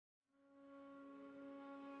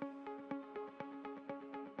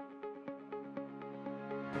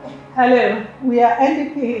Hello, we are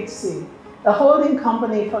NDPHC, the holding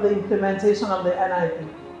company for the implementation of the NIPP.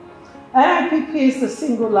 NIPP is the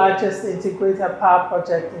single largest integrated power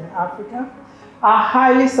project in Africa. Our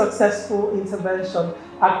highly successful intervention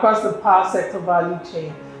across the power sector value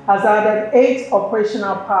chain has added 8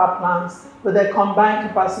 operational power plants with a combined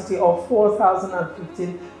capacity of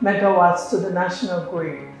 4,015 megawatts to the national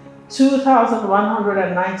grid,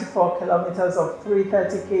 2,194 kilometers of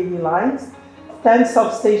 330 kV lines, 10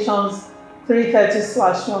 substations,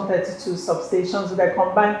 330/132 substations with a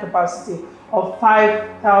combined capacity of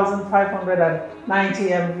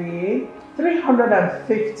 5,590 MVA,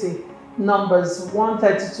 350 numbers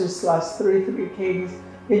 132/33 kV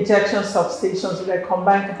injection substations with a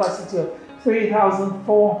combined capacity of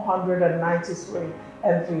 3,493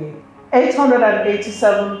 MVA,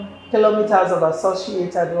 887 kilometers of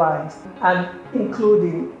associated lines, and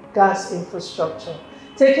including gas infrastructure.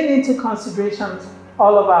 Taking into consideration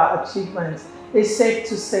all of our achievements, it's safe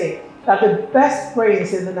to say that the best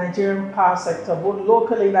brains in the Nigerian power sector, both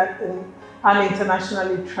locally and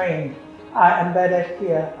internationally trained, are embedded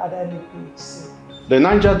here at NDPHC. The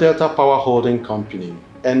Niger Delta Power Holding Company,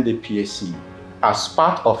 NDPHC, as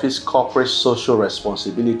part of its corporate social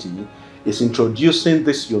responsibility, is introducing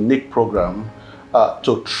this unique program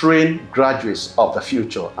to train graduates of the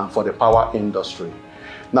future and for the power industry.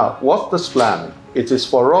 Now, what's this plan? It is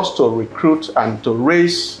for us to recruit and to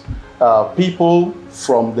raise people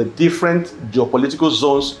from the different geopolitical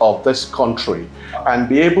zones of this country and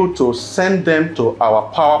be able to send them to our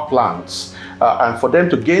power plants and for them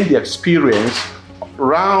to gain the experience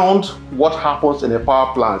around what happens in the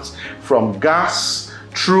power plants, from gas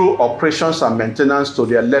through operations and maintenance to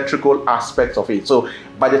the electrical aspects of it. So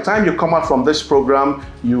by the time you come out from this program,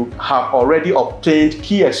 you have already obtained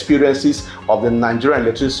key experiences of the Nigerian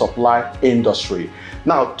electricity supply industry.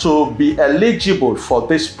 Now, to be eligible for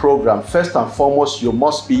this program, first and foremost, you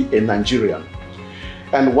must be a Nigerian.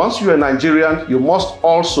 And once you're a Nigerian, you must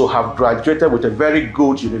also have graduated with a very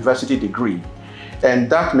good university degree. And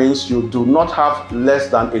that means you do not have less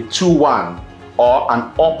than a 2-1 or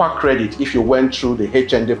an upper credit if you went through the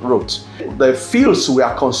HND route. The fields we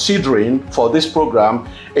are considering for this program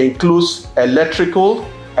includes electrical,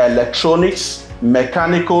 electronics,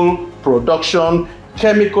 mechanical, production,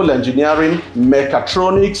 chemical engineering,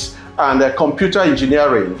 mechatronics, and computer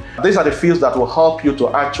engineering. These are the fields that will help you to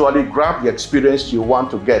actually grab the experience you want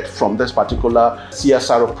to get from this particular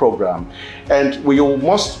CSRO program. And we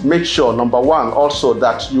must make sure, number one, also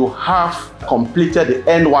that you have completed the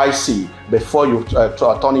NYC before you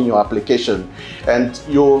turn in your application. And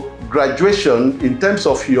your graduation, in terms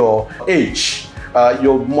of your age,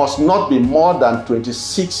 you must not be more than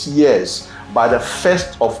 26 years by the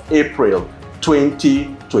 1st of April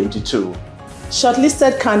 2022.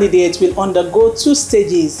 Shortlisted candidates will undergo 2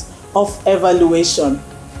 stages of evaluation,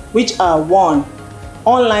 which are 1,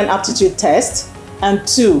 online aptitude test, and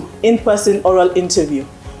 2, in-person oral interview.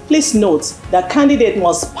 Please note that candidate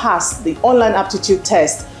must pass the online aptitude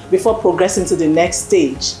test before progressing to the next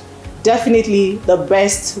stage. Definitely, the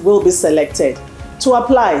best will be selected. To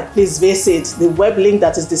apply, please visit the web link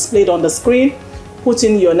that is displayed on the screen, put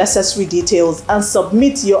in your necessary details, and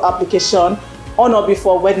submit your application on or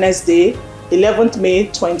before Wednesday, 11th May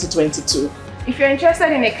 2022. If you're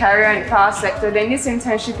interested in a career in the power sector, then this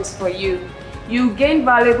internship is for you. You gain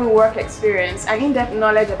valuable work experience and in-depth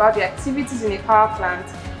knowledge about the activities in a power plant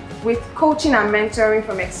with coaching and mentoring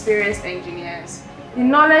from experienced engineers. The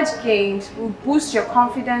knowledge gained will boost your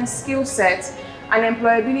confidence, skill set, and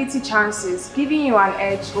employability chances, giving you an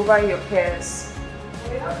edge over your peers.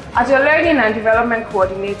 As your learning and development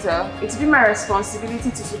coordinator, it will be my responsibility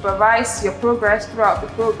to supervise your progress throughout the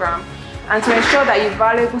program and to ensure that you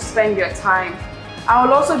valuably spend your time. I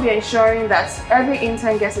will also be ensuring that every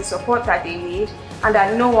intern gets the support that they need and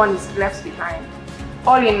that no one is left behind.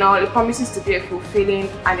 All in all, it promises to be a fulfilling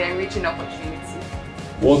and enriching opportunity.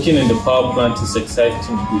 Working in the power plant is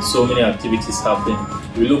exciting with so many activities happening.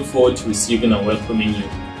 We look forward to receiving and welcoming you.